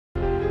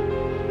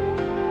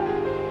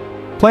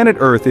Planet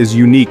Earth is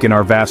unique in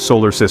our vast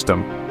solar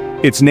system.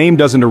 Its name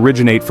doesn't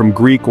originate from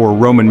Greek or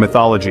Roman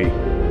mythology.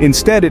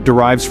 Instead, it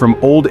derives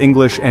from Old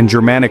English and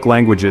Germanic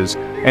languages,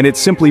 and it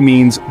simply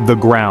means the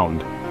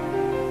ground.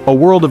 A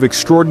world of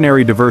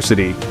extraordinary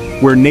diversity,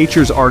 where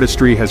nature's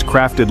artistry has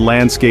crafted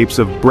landscapes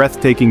of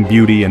breathtaking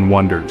beauty and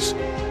wonders.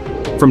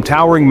 From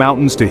towering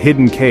mountains to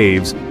hidden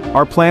caves,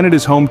 our planet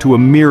is home to a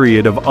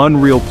myriad of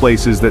unreal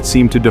places that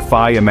seem to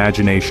defy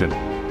imagination.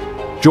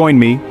 Join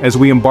me as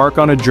we embark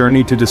on a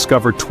journey to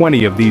discover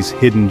 20 of these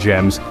hidden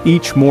gems,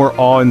 each more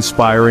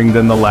awe-inspiring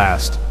than the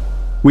last.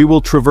 We will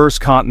traverse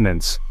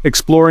continents,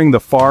 exploring the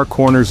far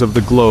corners of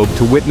the globe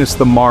to witness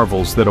the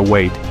marvels that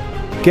await.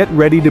 Get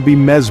ready to be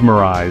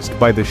mesmerized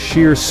by the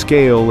sheer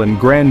scale and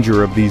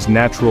grandeur of these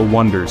natural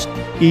wonders,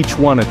 each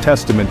one a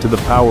testament to the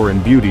power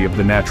and beauty of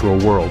the natural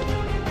world.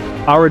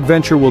 Our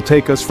adventure will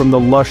take us from the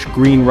lush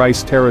green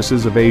rice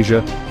terraces of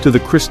Asia to the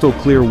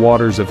crystal-clear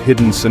waters of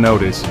hidden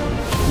cenotes.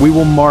 We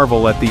will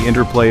marvel at the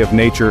interplay of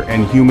nature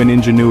and human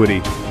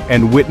ingenuity,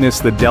 and witness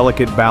the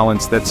delicate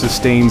balance that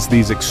sustains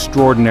these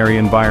extraordinary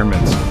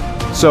environments.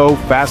 So,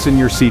 fasten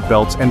your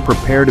seatbelts and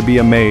prepare to be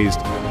amazed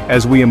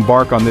as we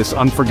embark on this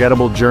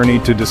unforgettable journey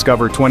to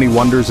discover 20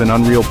 wonders and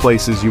unreal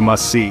places you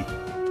must see.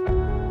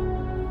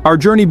 Our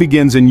journey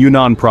begins in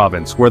Yunnan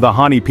province, where the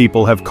Hani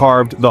people have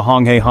carved the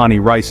Honghe Hani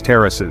rice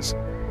terraces.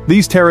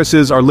 These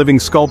terraces are living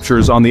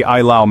sculptures on the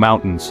Ailao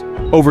Mountains.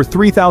 Over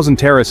 3,000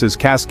 terraces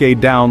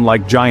cascade down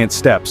like giant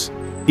steps.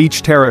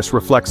 Each terrace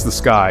reflects the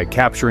sky,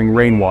 capturing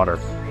rainwater.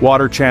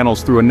 Water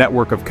channels through a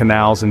network of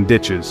canals and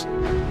ditches.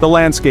 The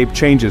landscape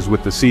changes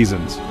with the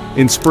seasons.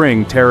 In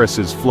spring,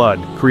 terraces flood,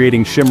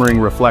 creating shimmering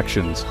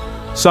reflections.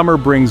 Summer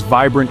brings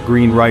vibrant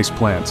green rice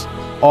plants.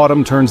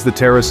 Autumn turns the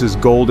terraces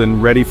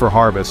golden, ready for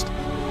harvest.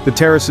 The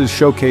terraces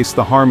showcase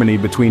the harmony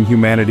between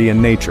humanity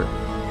and nature.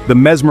 The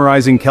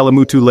mesmerizing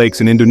Kelimutu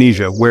lakes in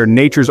Indonesia, where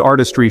nature's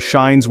artistry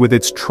shines with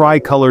its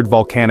tri-colored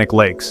volcanic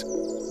lakes.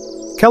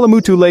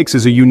 Kelimutu Lakes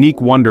is a unique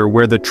wonder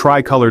where the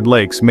tri-colored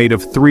lakes made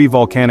of 3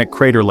 volcanic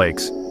crater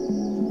lakes.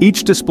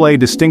 Each display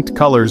distinct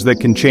colors that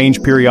can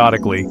change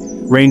periodically,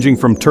 ranging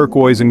from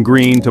turquoise and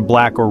green to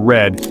black or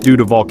red due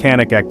to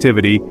volcanic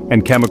activity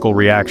and chemical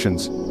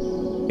reactions.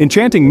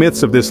 Enchanting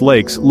myths of this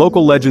lakes,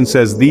 local legend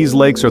says these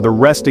lakes are the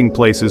resting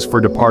places for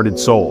departed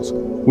souls,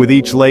 with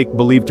each lake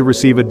believed to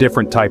receive a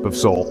different type of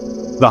soul.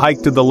 The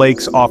hike to the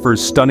lakes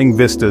offers stunning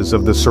vistas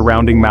of the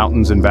surrounding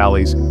mountains and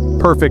valleys,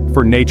 perfect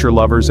for nature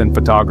lovers and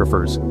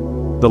photographers.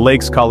 The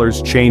lake's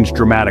colors change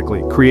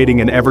dramatically, creating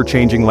an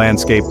ever-changing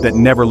landscape that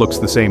never looks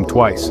the same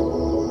twice.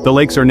 The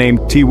lakes are named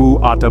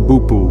Tiwu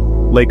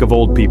Atabupu, Lake of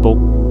Old People,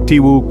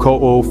 Tiwu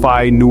Ko'o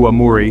Fai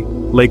Nuamuri,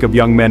 Lake of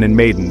Young Men and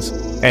Maidens,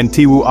 and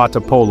Tiwu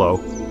Atapolo,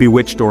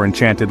 Bewitched or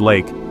Enchanted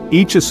Lake,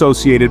 each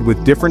associated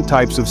with different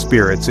types of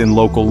spirits in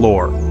local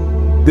lore.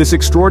 This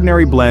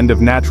extraordinary blend of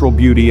natural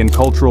beauty and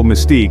cultural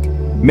mystique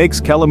makes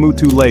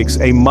Kelimutu Lakes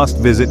a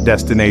must-visit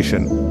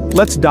destination.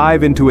 Let's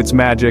dive into its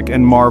magic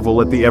and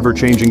marvel at the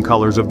ever-changing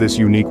colors of this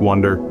unique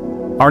wonder.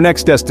 Our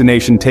next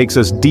destination takes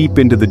us deep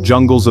into the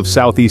jungles of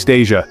Southeast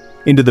Asia,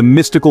 into the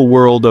mystical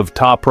world of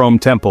Ta Prohm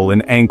Temple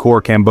in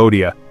Angkor,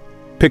 Cambodia.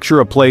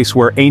 Picture a place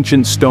where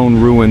ancient stone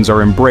ruins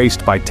are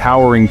embraced by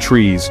towering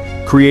trees,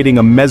 creating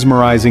a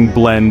mesmerizing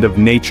blend of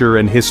nature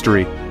and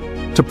history.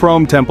 Ta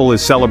Prohm Temple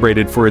is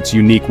celebrated for its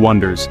unique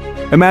wonders.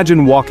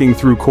 Imagine walking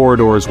through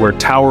corridors where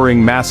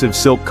towering massive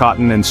silk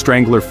cotton and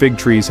strangler fig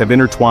trees have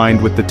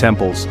intertwined with the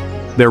temples.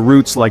 Their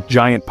roots, like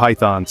giant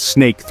pythons,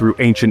 snake through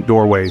ancient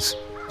doorways.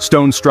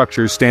 Stone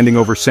structures standing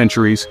over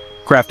centuries,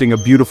 crafting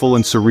a beautiful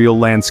and surreal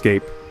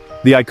landscape.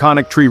 The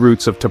iconic tree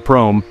roots of Ta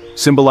Prohm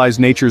symbolize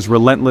nature's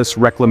relentless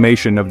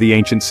reclamation of the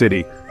ancient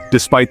city.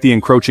 Despite the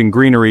encroaching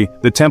greenery,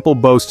 the temple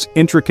boasts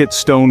intricate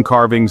stone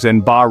carvings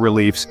and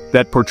bas-reliefs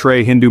that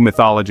portray Hindu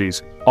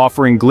mythologies,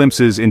 offering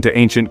glimpses into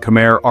ancient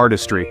Khmer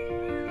artistry.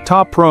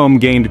 Ta Prohm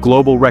gained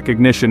global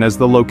recognition as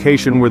the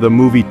location where the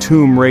movie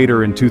Tomb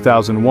Raider in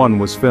 2001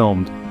 was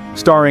filmed,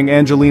 starring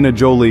Angelina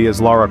Jolie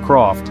as Lara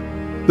Croft.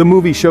 The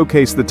movie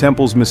showcased the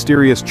temple's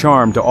mysterious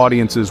charm to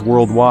audiences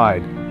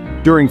worldwide.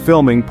 During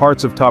filming,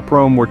 parts of Ta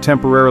Prohm were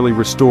temporarily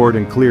restored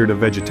and cleared of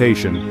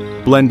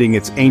vegetation, blending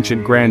its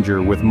ancient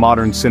grandeur with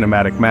modern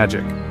cinematic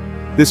magic.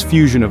 This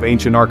fusion of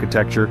ancient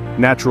architecture,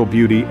 natural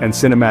beauty, and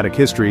cinematic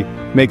history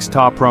makes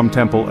Ta Prohm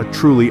Temple a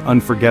truly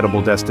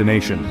unforgettable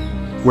destination.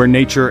 Where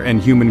nature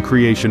and human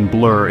creation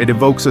blur, it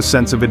evokes a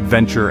sense of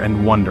adventure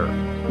and wonder.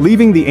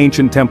 Leaving the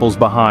ancient temples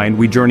behind,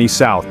 we journey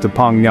south to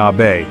Phang Nga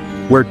Bay,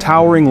 where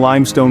towering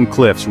limestone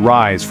cliffs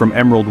rise from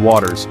emerald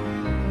waters.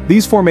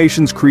 These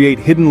formations create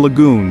hidden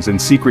lagoons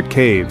and secret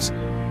caves.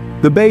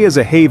 The bay is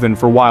a haven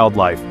for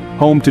wildlife,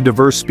 home to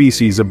diverse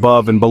species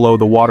above and below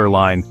the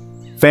waterline.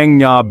 Phang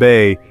Nga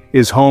Bay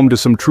is home to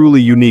some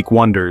truly unique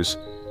wonders.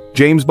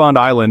 James Bond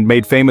Island,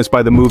 made famous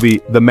by the movie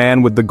The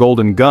Man with the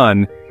Golden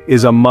Gun,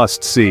 is a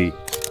must-see.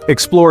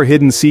 Explore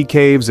hidden sea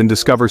caves and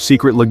discover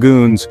secret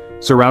lagoons,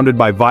 surrounded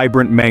by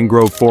vibrant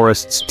mangrove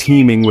forests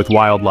teeming with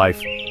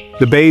wildlife.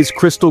 The bay's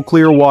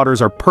crystal-clear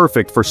waters are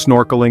perfect for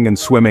snorkeling and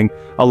swimming,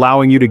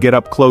 allowing you to get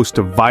up close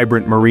to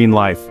vibrant marine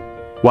life.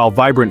 while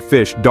vibrant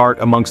fish dart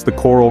amongst the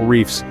coral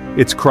reefs,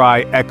 its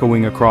cry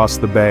echoing across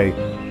the bay.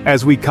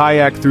 As we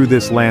kayak through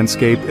this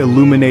landscape,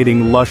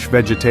 illuminating lush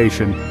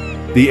vegetation,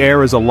 the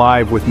air is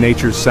alive with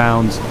nature's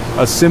sounds,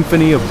 a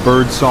symphony of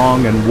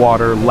birdsong and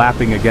water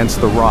lapping against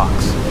the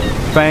rocks.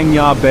 Phang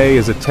Nga Bay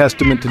is a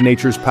testament to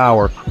nature's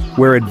power,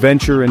 where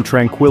adventure and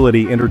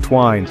tranquility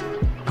intertwine.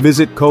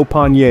 Visit Koh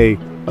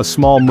Phangan, a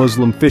small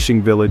Muslim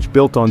fishing village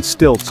built on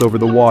stilts over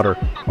the water,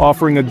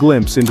 offering a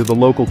glimpse into the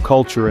local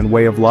culture and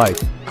way of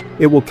life.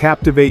 It will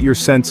captivate your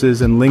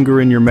senses and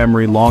linger in your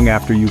memory long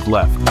after you've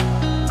left.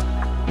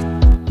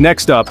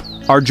 Next up,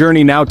 our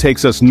journey now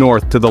takes us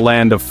north to the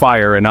land of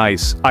fire and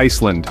ice,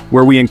 Iceland,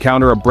 where we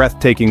encounter a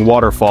breathtaking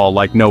waterfall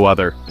like no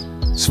other.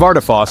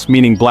 Svartafoss,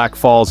 meaning Black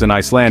Falls in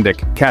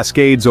Icelandic,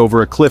 cascades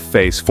over a cliff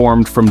face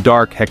formed from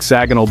dark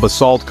hexagonal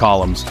basalt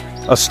columns,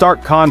 a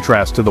stark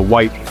contrast to the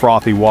white,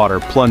 frothy water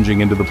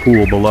plunging into the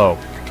pool below.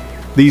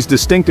 These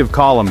distinctive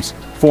columns,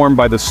 formed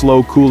by the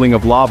slow cooling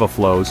of lava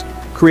flows,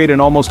 create an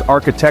almost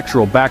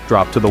architectural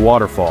backdrop to the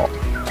waterfall.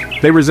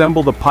 They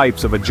resemble the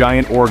pipes of a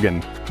giant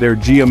organ, their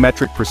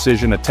geometric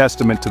precision a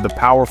testament to the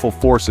powerful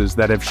forces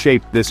that have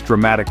shaped this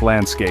dramatic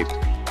landscape.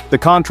 The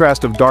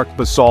contrast of dark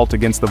basalt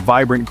against the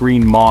vibrant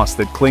green moss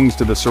that clings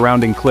to the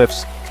surrounding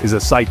cliffs is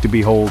a sight to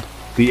behold.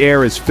 The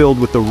air is filled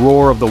with the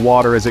roar of the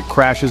water as it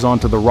crashes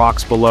onto the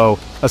rocks below,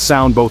 a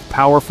sound both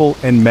powerful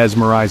and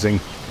mesmerizing.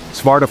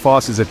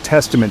 Svartafoss is a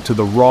testament to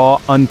the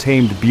raw,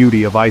 untamed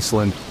beauty of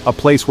Iceland, a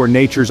place where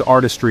nature's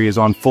artistry is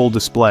on full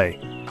display.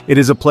 It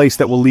is a place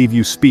that will leave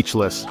you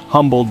speechless,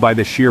 humbled by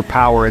the sheer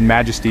power and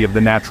majesty of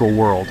the natural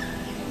world.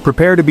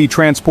 Prepare to be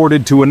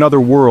transported to another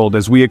world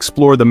as we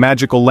explore the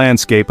magical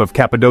landscape of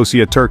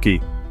Cappadocia,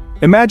 Turkey.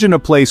 Imagine a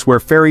place where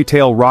fairy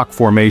tale rock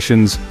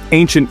formations,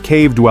 ancient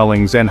cave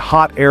dwellings, and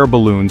hot air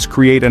balloons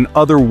create an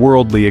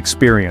otherworldly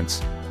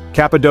experience.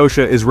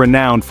 Cappadocia is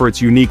renowned for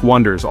its unique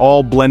wonders,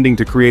 all blending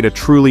to create a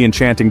truly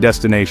enchanting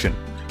destination.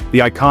 The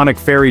iconic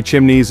fairy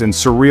chimneys and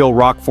surreal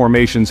rock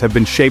formations have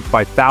been shaped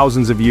by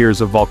thousands of years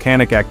of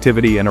volcanic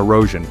activity and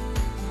erosion.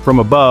 From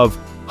above,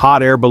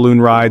 hot air balloon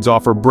rides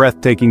offer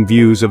breathtaking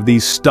views of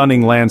these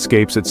stunning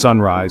landscapes at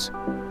sunrise.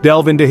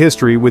 Delve into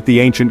history with the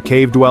ancient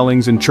cave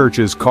dwellings and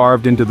churches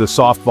carved into the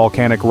soft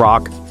volcanic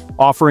rock,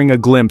 offering a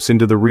glimpse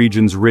into the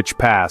region's rich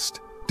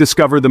past.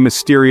 Discover the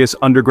mysterious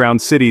underground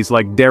cities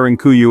like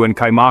Derinkuyu and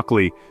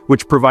Kaimakli,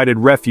 which provided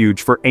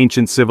refuge for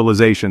ancient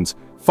civilizations.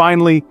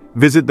 Finally,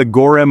 visit the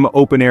Gorem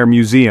Open Air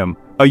Museum,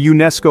 a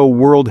UNESCO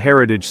World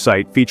Heritage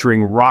Site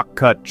featuring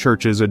rock-cut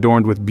churches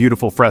adorned with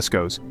beautiful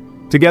frescoes.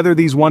 Together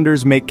these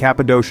wonders make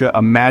Cappadocia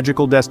a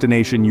magical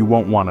destination you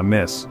won't want to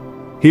miss.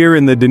 Here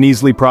in the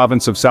Denizli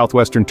province of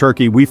southwestern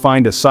Turkey we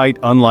find a site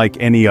unlike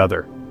any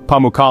other.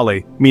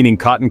 Pamukkale, meaning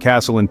cotton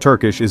castle in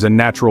Turkish, is a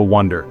natural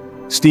wonder.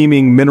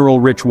 Steaming,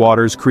 mineral-rich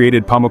waters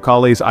created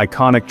Pamukkale's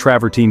iconic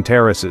travertine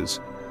terraces.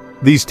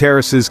 These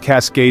terraces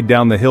cascade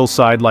down the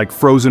hillside like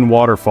frozen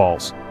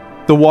waterfalls.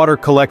 The water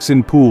collects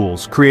in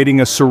pools, creating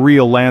a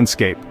surreal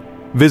landscape.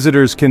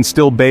 Visitors can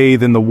still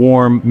bathe in the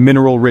warm,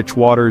 mineral-rich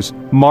waters,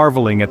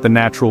 marveling at the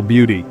natural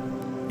beauty.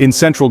 In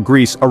central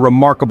Greece, a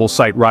remarkable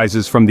sight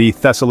rises from the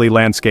Thessaly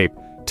landscape.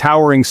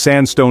 Towering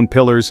sandstone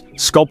pillars,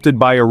 sculpted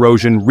by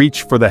erosion,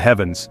 reach for the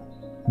heavens.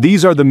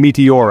 These are the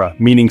meteora,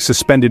 meaning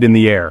suspended in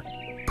the air.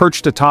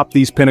 Perched atop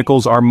these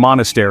pinnacles are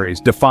monasteries,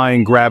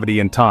 defying gravity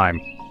and time.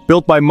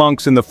 Built by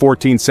monks in the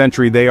 14th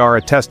century, they are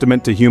a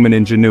testament to human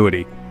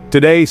ingenuity.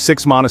 Today,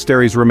 6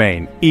 monasteries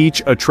remain,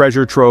 each a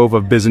treasure trove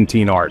of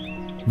Byzantine art.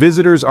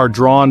 Visitors are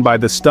drawn by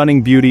the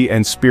stunning beauty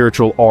and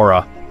spiritual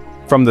aura.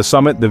 From the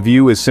summit, the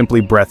view is simply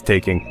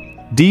breathtaking.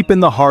 Deep in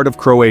the heart of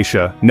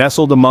Croatia,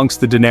 nestled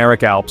amongst the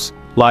Dinaric Alps,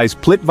 lies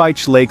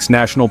Plitvice Lakes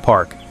National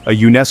Park, a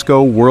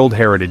UNESCO World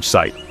Heritage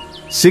Site.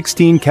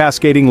 16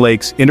 cascading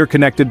lakes,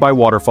 interconnected by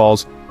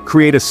waterfalls,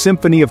 create a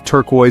symphony of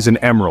turquoise and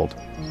emerald.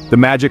 The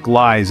magic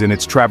lies in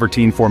its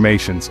travertine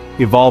formations,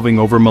 evolving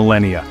over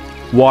millennia.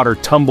 Water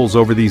tumbles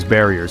over these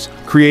barriers,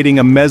 creating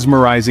a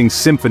mesmerizing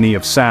symphony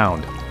of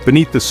sound.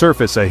 Beneath the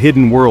surface, a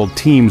hidden world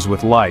teems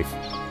with life.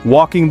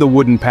 Walking the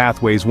wooden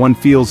pathways, one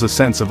feels a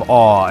sense of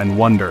awe and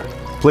wonder.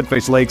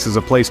 Plitvice Lakes is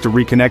a place to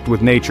reconnect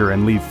with nature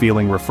and leave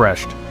feeling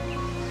refreshed.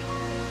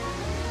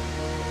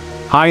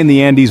 High in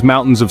the Andes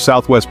Mountains of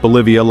southwest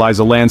Bolivia lies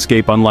a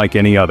landscape unlike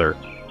any other.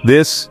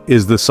 This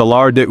is the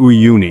Salar de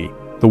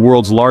Uyuni, the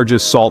world's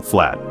largest salt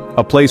flat,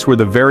 a place where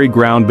the very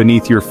ground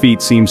beneath your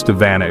feet seems to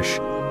vanish.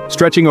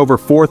 Stretching over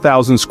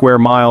 4,000 square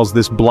miles,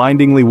 this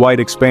blindingly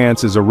white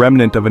expanse is a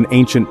remnant of an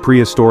ancient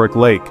prehistoric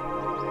lake.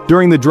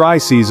 During the dry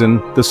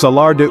season, the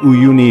Salar de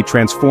Uyuni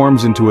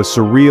transforms into a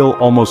surreal,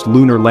 almost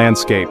lunar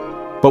landscape.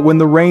 But when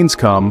the rains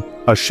come,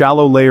 a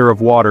shallow layer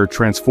of water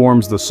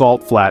transforms the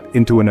salt flat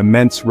into an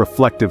immense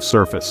reflective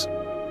surface.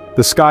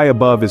 The sky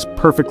above is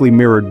perfectly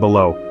mirrored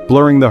below,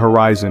 blurring the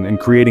horizon and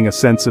creating a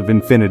sense of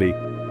infinity.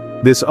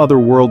 This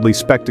otherworldly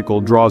spectacle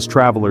draws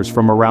travelers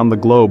from around the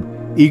globe,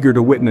 eager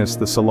to witness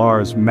the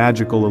Salar's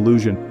magical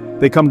illusion.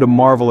 They come to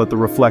marvel at the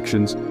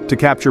reflections, to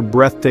capture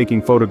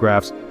breathtaking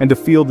photographs, and to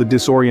feel the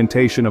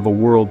disorientation of a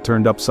world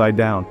turned upside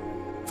down.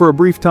 For a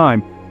brief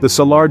time, the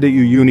Salar de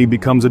Uyuni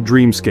becomes a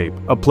dreamscape,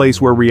 a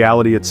place where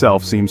reality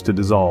itself seems to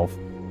dissolve.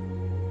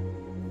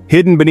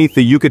 Hidden beneath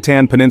the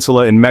Yucatan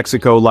Peninsula in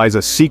Mexico lies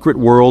a secret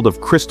world of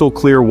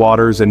crystal-clear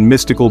waters and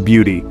mystical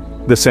beauty,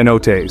 the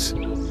cenotes.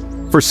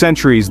 For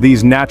centuries,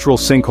 these natural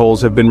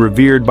sinkholes have been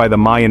revered by the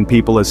Mayan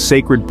people as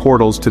sacred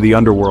portals to the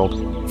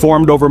underworld.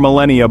 Formed over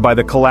millennia by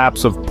the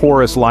collapse of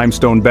porous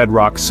limestone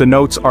bedrock,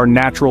 cenotes are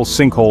natural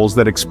sinkholes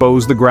that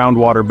expose the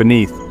groundwater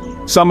beneath.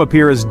 Some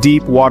appear as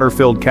deep,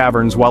 water-filled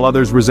caverns, while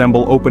others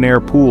resemble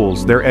open-air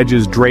pools, their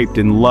edges draped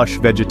in lush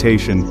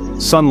vegetation.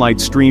 Sunlight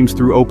streams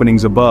through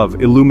openings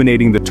above,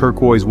 illuminating the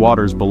turquoise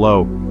waters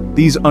below.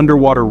 These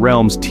underwater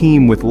realms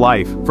teem with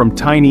life, from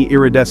tiny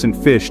iridescent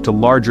fish to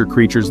larger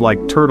creatures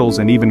like turtles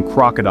and even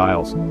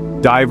crocodiles.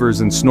 Divers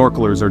and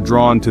snorkelers are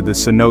drawn to the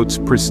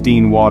cenotes'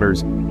 pristine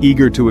waters,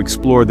 eager to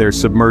explore their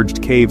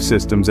submerged cave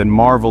systems and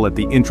marvel at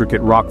the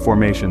intricate rock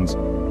formations.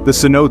 The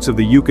cenotes of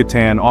the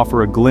Yucatan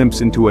offer a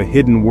glimpse into a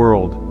hidden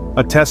world,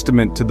 a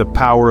testament to the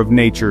power of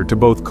nature to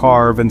both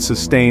carve and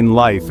sustain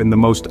life in the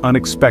most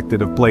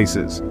unexpected of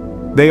places.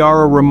 They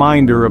are a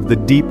reminder of the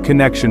deep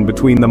connection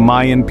between the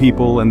Mayan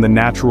people and the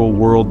natural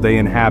world they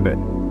inhabit.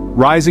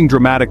 Rising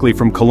dramatically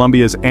from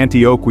Colombia's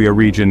Antioquia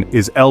region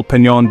is El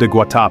Peñón de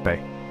Guatape.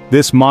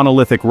 This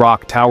monolithic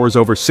rock towers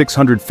over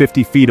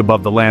 650 feet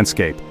above the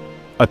landscape.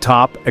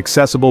 Atop,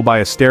 accessible by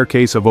a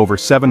staircase of over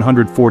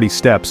 740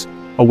 steps,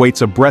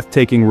 awaits a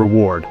breathtaking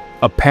reward,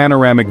 a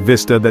panoramic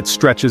vista that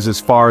stretches as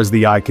far as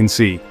the eye can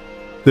see.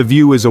 The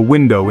view is a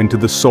window into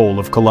the soul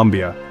of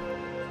Colombia.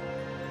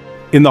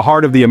 In the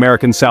heart of the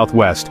American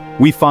Southwest,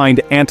 we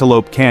find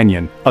Antelope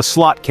Canyon, a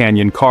slot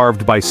canyon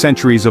carved by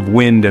centuries of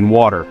wind and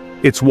water.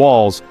 Its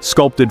walls,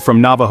 sculpted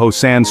from Navajo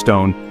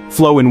sandstone,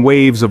 flow in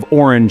waves of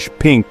orange,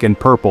 pink, and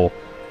purple.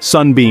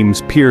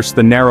 Sunbeams pierce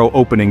the narrow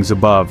openings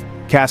above,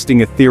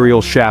 casting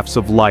ethereal shafts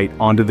of light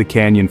onto the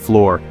canyon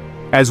floor.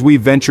 As we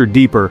venture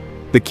deeper,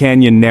 the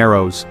canyon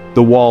narrows,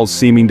 the walls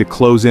seeming to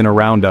close in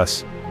around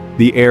us.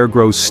 The air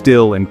grows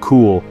still and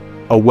cool,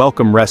 a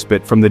welcome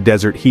respite from the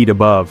desert heat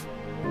above.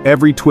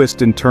 Every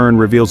twist and turn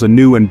reveals a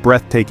new and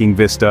breathtaking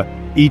vista,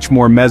 each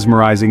more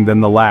mesmerizing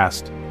than the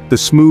last. The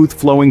smooth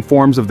flowing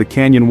forms of the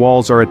canyon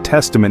walls are a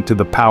testament to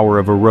the power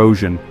of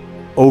erosion.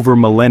 Over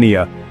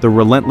millennia, the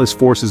relentless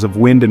forces of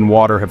wind and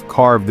water have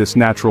carved this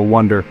natural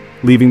wonder,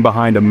 leaving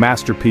behind a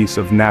masterpiece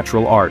of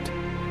natural art.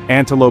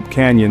 Antelope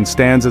Canyon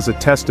stands as a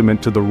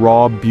testament to the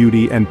raw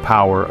beauty and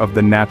power of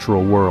the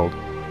natural world.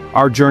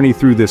 Our journey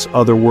through this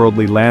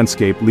otherworldly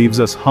landscape leaves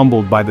us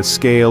humbled by the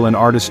scale and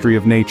artistry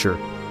of nature.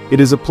 It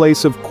is a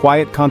place of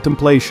quiet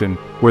contemplation,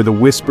 where the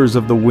whispers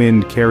of the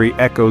wind carry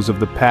echoes of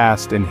the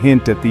past and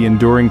hint at the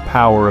enduring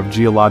power of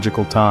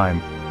geological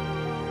time.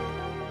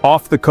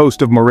 Off the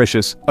coast of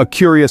Mauritius, a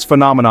curious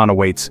phenomenon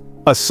awaits,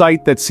 a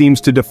sight that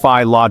seems to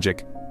defy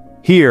logic.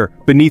 Here,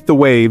 beneath the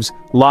waves,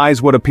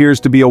 lies what appears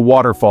to be a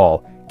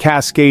waterfall,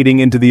 cascading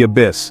into the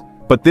abyss.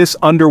 But this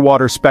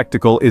underwater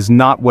spectacle is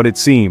not what it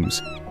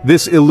seems.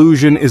 This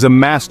illusion is a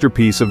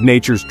masterpiece of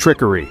nature's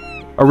trickery,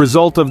 a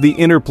result of the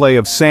interplay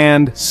of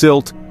sand,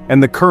 silt,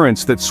 and the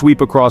currents that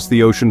sweep across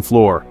the ocean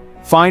floor.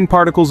 Fine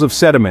particles of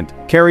sediment,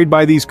 carried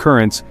by these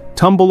currents,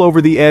 tumble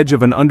over the edge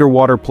of an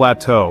underwater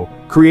plateau,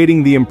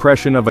 creating the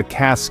impression of a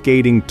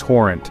cascading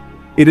torrent.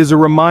 It is a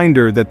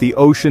reminder that the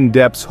ocean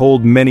depths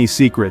hold many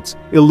secrets,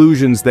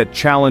 illusions that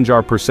challenge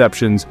our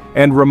perceptions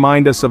and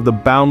remind us of the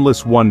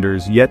boundless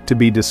wonders yet to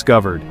be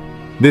discovered.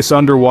 This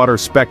underwater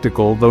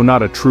spectacle, though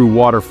not a true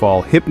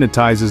waterfall,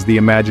 hypnotizes the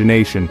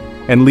imagination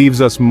and leaves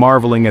us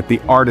marveling at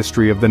the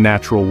artistry of the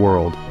natural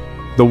world.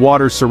 The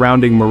waters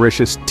surrounding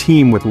Mauritius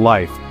teem with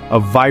life, a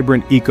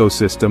vibrant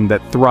ecosystem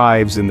that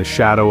thrives in the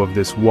shadow of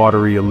this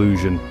watery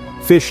illusion.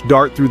 Fish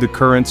dart through the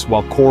currents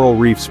while coral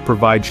reefs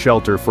provide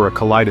shelter for a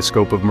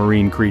kaleidoscope of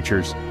marine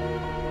creatures.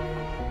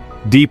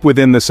 Deep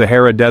within the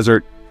Sahara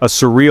Desert, a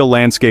surreal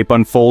landscape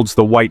unfolds: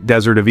 the White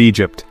Desert of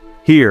Egypt.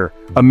 Here,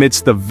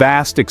 amidst the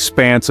vast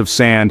expanse of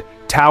sand,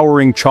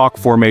 towering chalk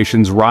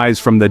formations rise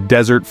from the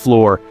desert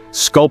floor,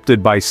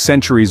 sculpted by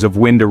centuries of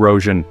wind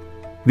erosion.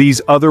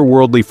 These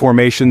otherworldly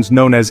formations,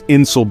 known as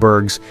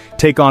inselbergs,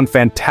 take on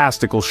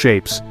fantastical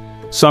shapes.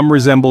 Some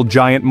resemble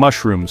giant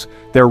mushrooms,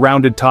 their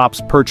rounded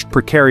tops perched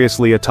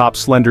precariously atop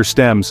slender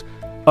stems.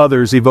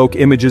 Others evoke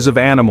images of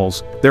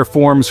animals, their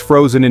forms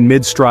frozen in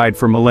mid-stride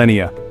for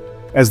millennia.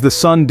 As the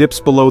sun dips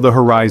below the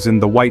horizon,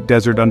 the White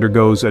Desert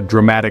undergoes a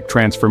dramatic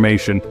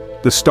transformation.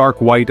 The stark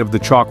white of the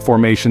chalk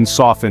formation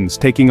softens,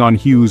 taking on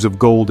hues of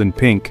gold and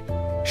pink.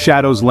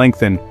 Shadows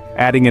lengthen,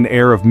 adding an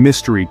air of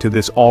mystery to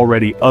this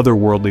already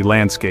otherworldly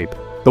landscape.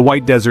 The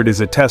White Desert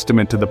is a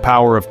testament to the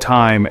power of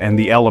time and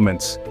the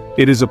elements.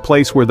 It is a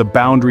place where the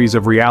boundaries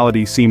of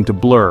reality seem to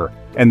blur,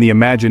 and the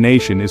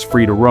imagination is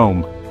free to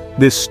roam.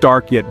 This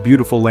stark yet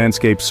beautiful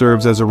landscape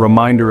serves as a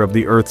reminder of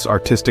the Earth's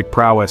artistic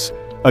prowess,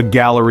 a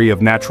gallery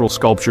of natural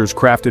sculptures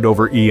crafted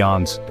over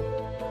eons.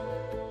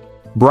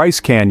 Bryce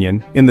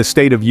Canyon, in the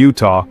state of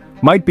Utah,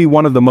 might be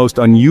one of the most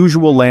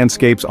unusual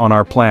landscapes on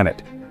our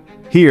planet.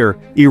 Here,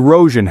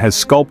 erosion has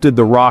sculpted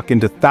the rock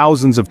into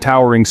thousands of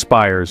towering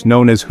spires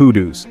known as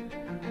hoodoos.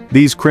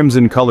 These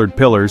crimson-colored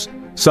pillars,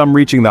 some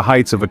reaching the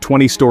heights of a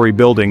 20-story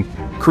building,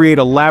 create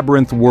a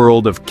labyrinth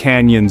world of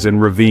canyons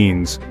and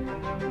ravines.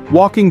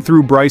 Walking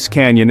through Bryce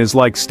Canyon is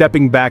like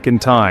stepping back in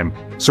time,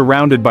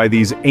 surrounded by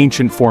these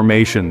ancient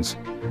formations.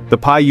 The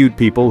Paiute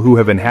people who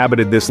have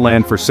inhabited this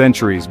land for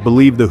centuries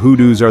believe the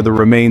hoodoos are the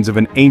remains of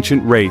an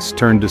ancient race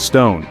turned to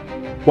stone.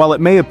 While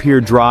it may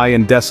appear dry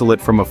and desolate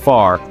from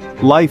afar,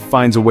 life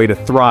finds a way to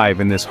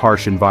thrive in this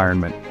harsh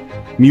environment.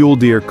 Mule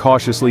deer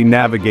cautiously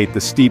navigate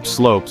the steep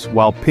slopes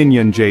while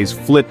pinyon jays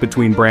flit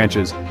between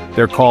branches,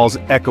 their calls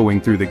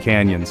echoing through the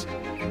canyons.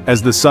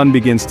 As the sun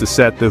begins to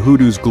set, the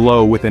hoodoos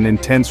glow with an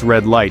intense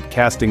red light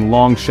casting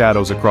long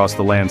shadows across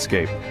the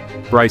landscape.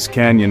 Bryce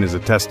Canyon is a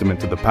testament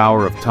to the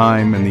power of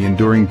time and the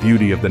enduring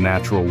beauty of the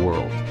natural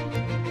world.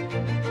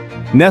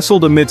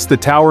 Nestled amidst the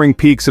towering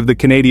peaks of the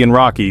Canadian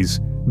Rockies,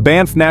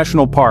 Banff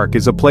National Park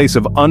is a place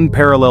of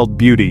unparalleled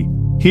beauty.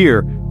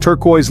 Here,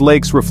 turquoise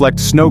lakes reflect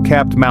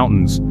snow-capped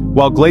mountains,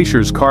 while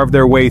glaciers carve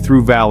their way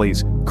through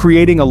valleys,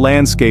 creating a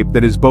landscape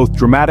that is both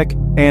dramatic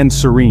and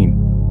serene.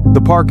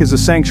 The park is a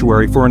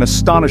sanctuary for an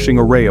astonishing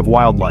array of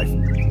wildlife.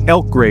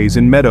 Elk graze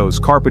in meadows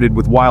carpeted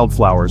with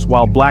wildflowers,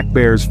 while black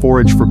bears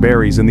forage for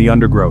berries in the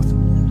undergrowth.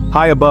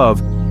 High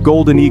above,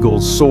 golden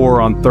eagles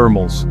soar on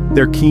thermals,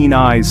 their keen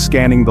eyes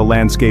scanning the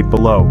landscape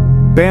below.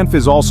 Banff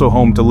is also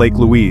home to Lake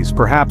Louise,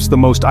 perhaps the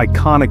most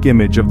iconic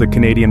image of the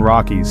Canadian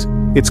Rockies.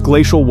 Its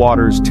glacial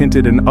waters,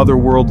 tinted an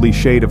otherworldly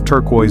shade of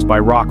turquoise by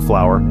rock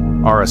flour,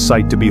 are a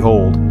sight to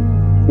behold.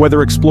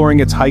 Whether exploring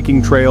its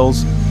hiking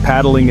trails,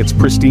 paddling its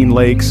pristine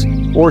lakes,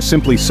 or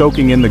simply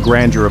soaking in the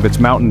grandeur of its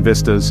mountain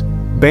vistas,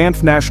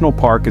 Banff National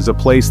Park is a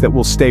place that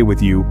will stay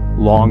with you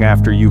long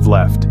after you've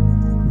left.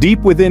 Deep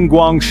within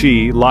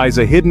Guangxi lies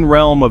a hidden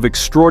realm of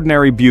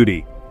extraordinary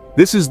beauty.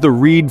 This is the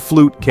Reed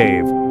Flute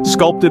Cave,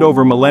 sculpted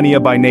over millennia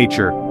by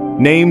nature.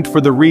 Named for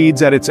the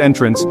reeds at its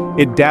entrance,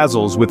 it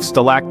dazzles with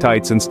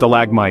stalactites and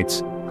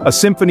stalagmites. A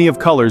symphony of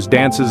colors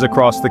dances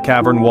across the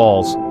cavern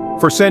walls.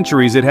 For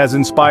centuries it has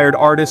inspired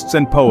artists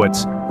and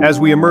poets. As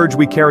we emerge,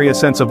 we carry a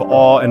sense of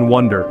awe and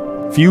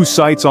wonder. Few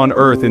sights on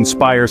Earth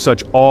inspire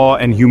such awe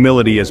and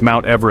humility as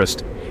Mount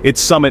Everest.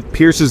 Its summit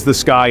pierces the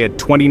sky at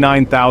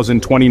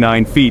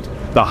 29,029 feet,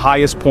 the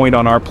highest point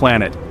on our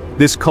planet.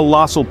 This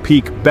colossal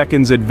peak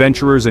beckons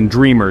adventurers and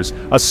dreamers,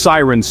 a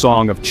siren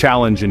song of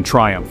challenge and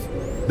triumph.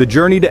 The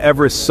journey to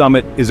Everest's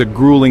summit is a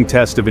grueling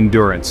test of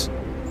endurance.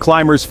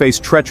 Climbers face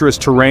treacherous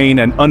terrain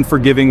and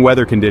unforgiving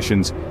weather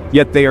conditions,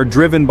 yet they are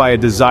driven by a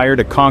desire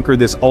to conquer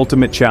this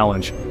ultimate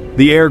challenge.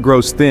 The air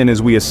grows thin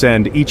as we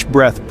ascend, each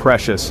breath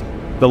precious.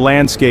 The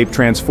landscape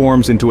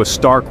transforms into a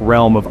stark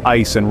realm of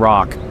ice and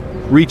rock.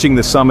 Reaching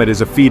the summit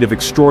is a feat of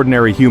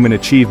extraordinary human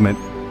achievement.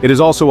 It is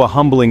also a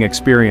humbling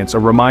experience, a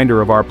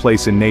reminder of our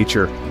place in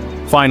nature.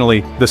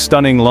 Finally, the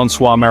stunning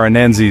Lençóis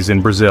Maranhenses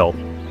in Brazil.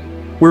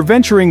 We're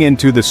venturing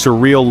into the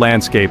surreal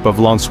landscape of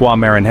Lençóis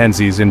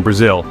Maranhenses in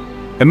Brazil.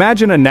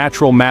 Imagine a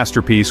natural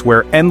masterpiece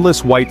where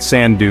endless white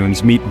sand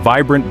dunes meet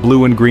vibrant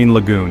blue and green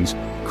lagoons,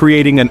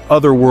 creating an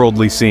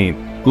otherworldly scene.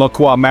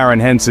 Lençóis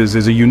Maranhenses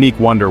is a unique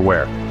wonder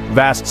where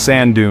vast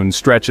sand dunes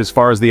stretch as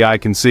far as the eye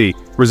can see,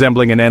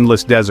 resembling an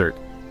endless desert.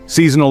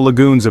 Seasonal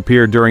lagoons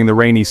appear during the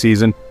rainy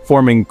season,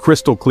 forming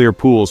crystal-clear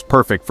pools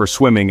perfect for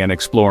swimming and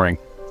exploring.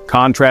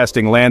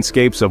 Contrasting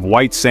landscapes of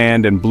white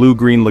sand and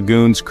blue-green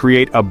lagoons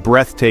create a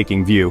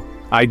breathtaking view,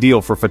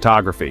 ideal for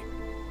photography.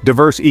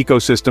 Diverse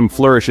ecosystem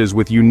flourishes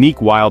with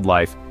unique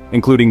wildlife,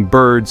 including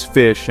birds,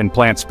 fish, and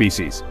plant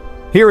species.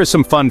 Here is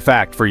some fun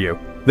fact for you.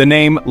 The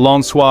name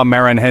Lençóis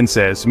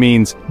Maranhenses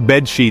means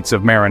bedsheets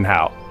of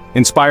Maranhão,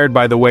 inspired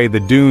by the way the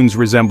dunes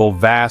resemble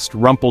vast,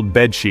 rumpled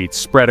bedsheets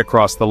spread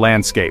across the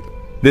landscape.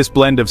 This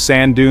blend of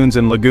sand dunes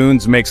and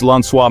lagoons makes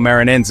Lençóis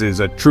Maranhenses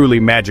a truly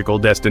magical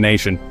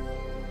destination.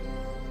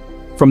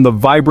 From the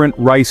vibrant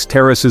rice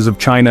terraces of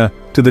China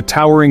to the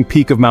towering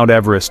peak of Mount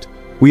Everest,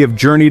 we have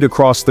journeyed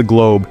across the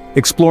globe,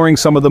 exploring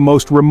some of the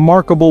most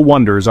remarkable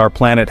wonders our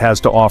planet has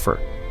to offer.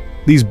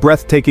 These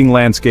breathtaking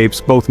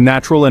landscapes, both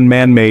natural and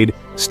man-made,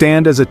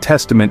 stand as a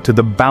testament to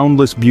the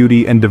boundless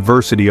beauty and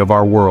diversity of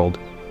our world.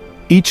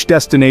 Each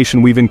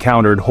destination we've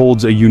encountered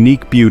holds a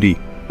unique beauty,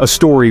 a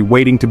story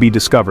waiting to be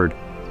discovered.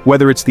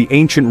 Whether it's the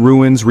ancient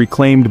ruins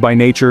reclaimed by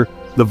nature,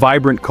 the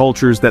vibrant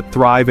cultures that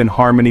thrive in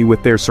harmony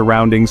with their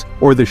surroundings,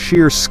 or the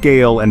sheer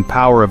scale and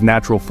power of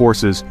natural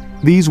forces,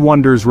 these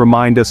wonders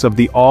remind us of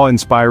the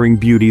awe-inspiring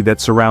beauty that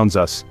surrounds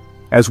us.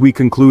 As we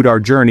conclude our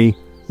journey,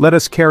 let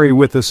us carry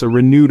with us a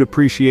renewed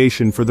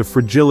appreciation for the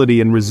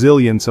fragility and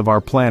resilience of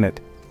our planet.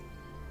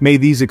 May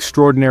these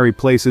extraordinary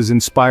places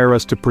inspire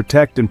us to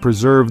protect and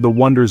preserve the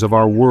wonders of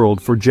our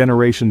world for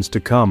generations to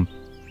come.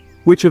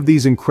 Which of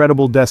these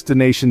incredible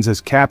destinations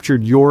has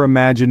captured your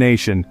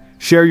imagination?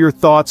 Share your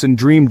thoughts and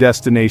dream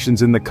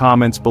destinations in the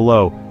comments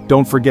below.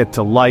 Don't forget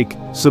to like,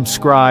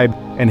 subscribe,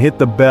 and hit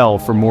the bell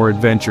for more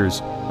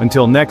adventures.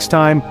 Until next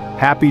time,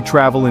 happy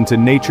travel into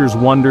nature's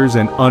wonders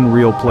and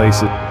unreal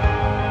places.